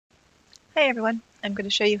Hi everyone, I'm going to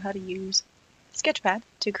show you how to use Sketchpad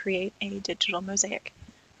to create a digital mosaic.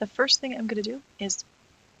 The first thing I'm going to do is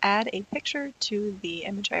add a picture to the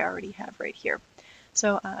image I already have right here.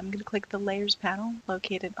 So I'm going to click the Layers panel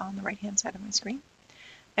located on the right hand side of my screen,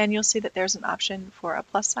 and you'll see that there's an option for a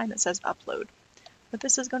plus sign that says Upload. What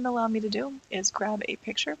this is going to allow me to do is grab a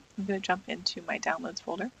picture. I'm going to jump into my Downloads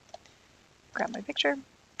folder, grab my picture,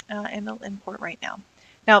 and it'll import right now.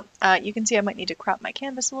 Now, you can see I might need to crop my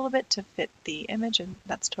canvas a little bit to fit the image, and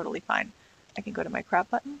that's totally fine. I can go to my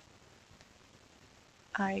crop button,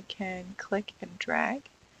 I can click and drag,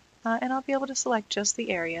 and I'll be able to select just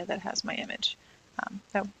the area that has my image.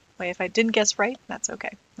 That way, if I didn't guess right, that's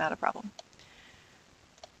okay, not a problem.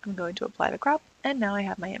 I'm going to apply the crop, and now I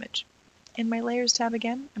have my image. In my Layers tab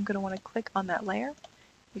again, I'm going to want to click on that layer.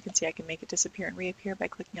 You can see I can make it disappear and reappear by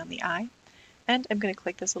clicking on the eye. And I'm going to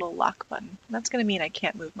click this little lock button. That's going to mean I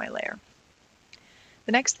can't move my layer.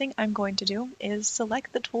 The next thing I'm going to do is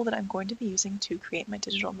select the tool that I'm going to be using to create my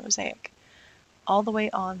digital mosaic. All the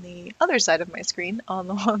way on the other side of my screen, on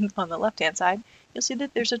the left-hand side, you'll see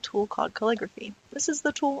that there's a tool called calligraphy. This is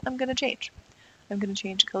the tool I'm going to change. I'm going to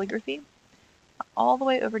change calligraphy all the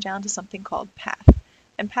way over down to something called path.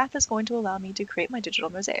 And path is going to allow me to create my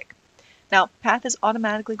digital mosaic. Now, path is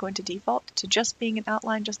automatically going to default to just being an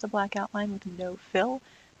outline, just a black outline with no fill,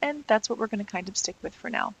 and that's what we're going to kind of stick with for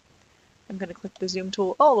now. I'm going to click the zoom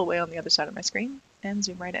tool all the way on the other side of my screen and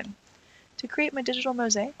zoom right in. To create my digital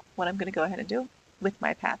mosaic, what I'm going to go ahead and do with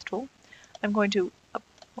my path tool, I'm going to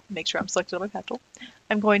make sure I'm selected on my path tool.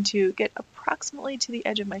 I'm going to get approximately to the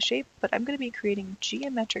edge of my shape, but I'm going to be creating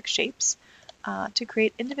geometric shapes to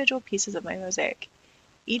create individual pieces of my mosaic.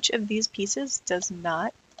 Each of these pieces does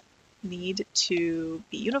not need to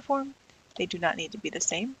be uniform, they do not need to be the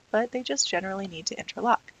same, but they just generally need to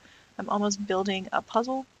interlock. I'm almost building a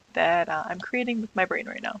puzzle that I'm creating with my brain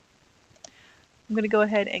right now. I'm going to go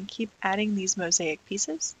ahead and keep adding these mosaic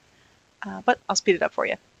pieces, but I'll speed it up for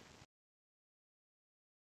you.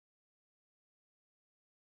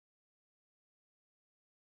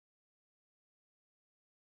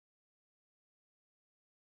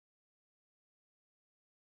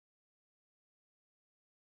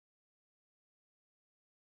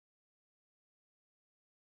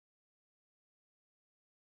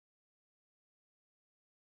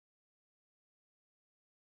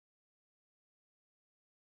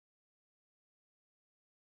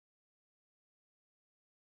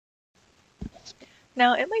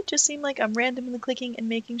 Now, it might just seem like I'm randomly clicking and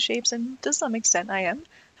making shapes, and to some extent I am.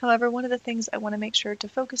 However, one of the things I want to make sure to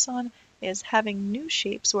focus on is having new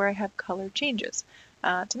shapes where I have color changes.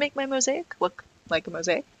 To make my mosaic look like a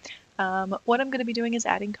mosaic, what I'm going to be doing is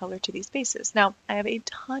adding color to these spaces. Now, I have a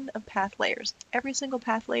ton of path layers. Every single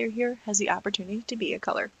path layer here has the opportunity to be a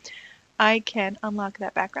color. I can unlock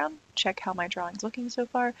that background, check how my drawing's looking so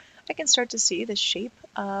far. I can start to see the shape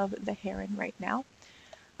of the heron right now.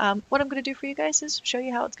 What I'm going to do for you guys is show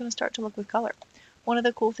you how it's going to start to look with color. One of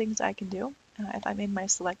the cool things I can do, if I'm in my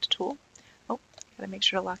select tool, gotta make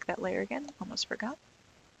sure to lock that layer again, almost forgot.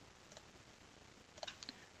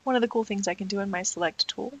 One of the cool things I can do in my select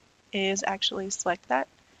tool is actually select that,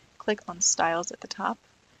 click on styles at the top,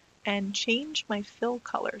 and change my fill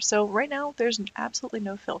color. So right now there's absolutely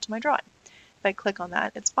no fill to my drawing. If I click on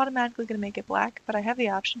that, it's automatically going to make it black, but I have the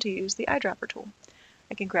option to use the eyedropper tool.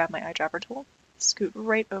 I can grab my eyedropper tool, scoot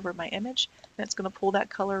right over my image, and it's going to pull that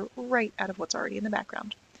color right out of what's already in the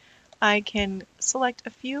background. I can select a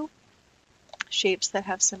few shapes that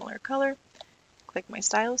have similar color, click my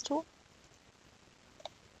styles tool,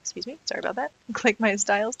 excuse me, sorry about that, click my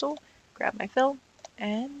styles tool, grab my fill,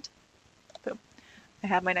 and boom, I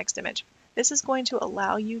have my next image. This is going to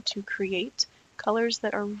allow you to create colors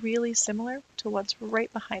that are really similar to what's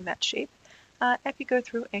right behind that shape if you go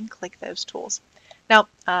through and click those tools. Now,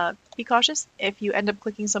 be cautious. If you end up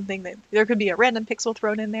clicking something that there could be a random pixel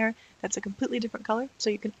thrown in there that's a completely different color, so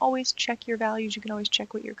you can always check your values, you can always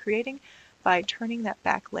check what you're creating by turning that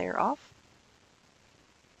back layer off,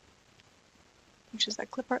 which is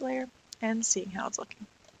that clip art layer, and seeing how it's looking.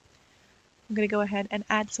 I'm going to go ahead and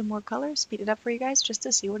add some more color, speed it up for you guys just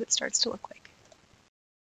to see what it starts to look like.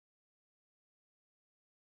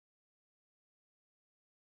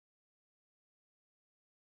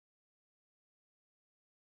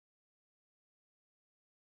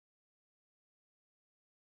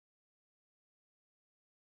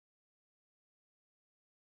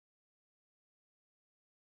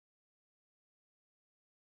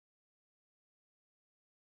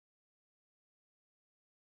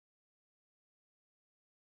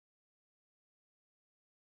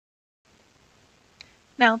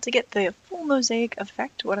 Now, to get the full mosaic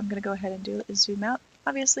effect, what I'm going to go ahead and do is zoom out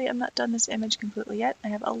Obviously, I'm not done this image completely yet. I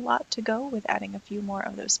have a lot to go with adding a few more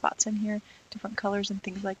of those spots in here, different colors and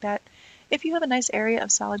things like that. If you have a nice area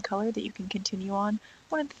of solid color that you can continue on,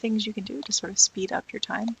 one of the things you can do to sort of speed up your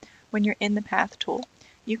time, when you're in the path tool,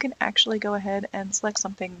 you can actually go ahead and select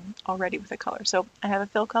something already with a color. So I have a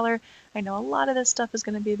fill color. I know a lot of this stuff is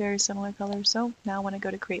going to be very similar colors, so now when I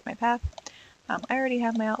go to create my path, I already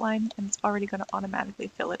have my outline and it's already going to automatically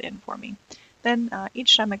fill it in for me. Then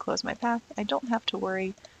each time I close my path, I don't have to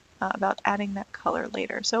worry about adding that color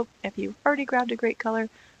later. So if you've already grabbed a great color,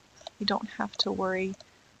 you don't have to worry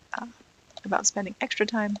about spending extra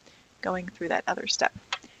time going through that other step.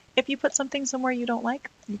 If you put something somewhere you don't like,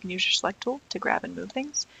 you can use your select tool to grab and move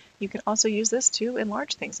things. You can also use this to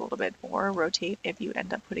enlarge things a little bit or rotate if you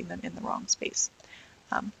end up putting them in the wrong space.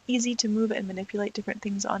 Easy to move and manipulate different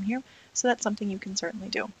things on here, so that's something you can certainly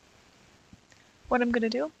do. What I'm going to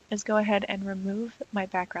do is go ahead and remove my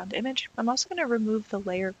background image. I'm also going to remove the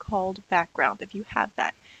layer called background if you have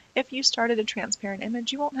that. If you started a transparent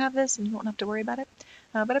image, you won't have this and you won't have to worry about it,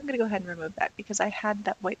 but I'm going to go ahead and remove that because I had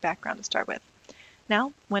that white background to start with.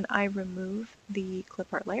 Now, when I remove the clip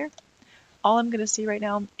art layer, all I'm going to see right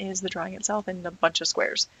now is the drawing itself and a bunch of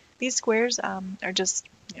squares. These squares are just,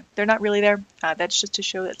 they're not really there. That's just to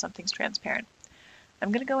show that something's transparent.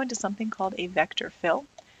 I'm going to go into something called a vector fill,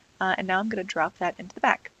 and now I'm going to drop that into the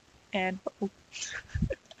back. And I'm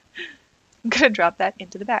going to drop that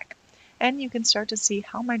into the back. And you can start to see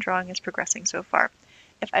how my drawing is progressing so far.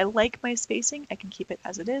 If I like my spacing, I can keep it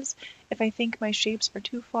as it is. If I think my shapes are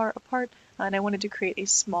too far apart and I wanted to create a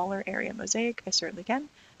smaller area mosaic, I certainly can.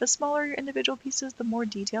 The smaller your individual pieces, the more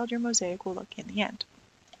detailed your mosaic will look in the end.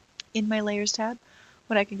 In my Layers tab,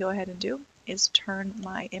 what I can go ahead and do is turn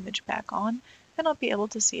my image back on, and I'll be able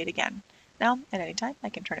to see it again. Now, at any time, I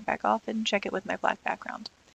can turn it back off and check it with my black background.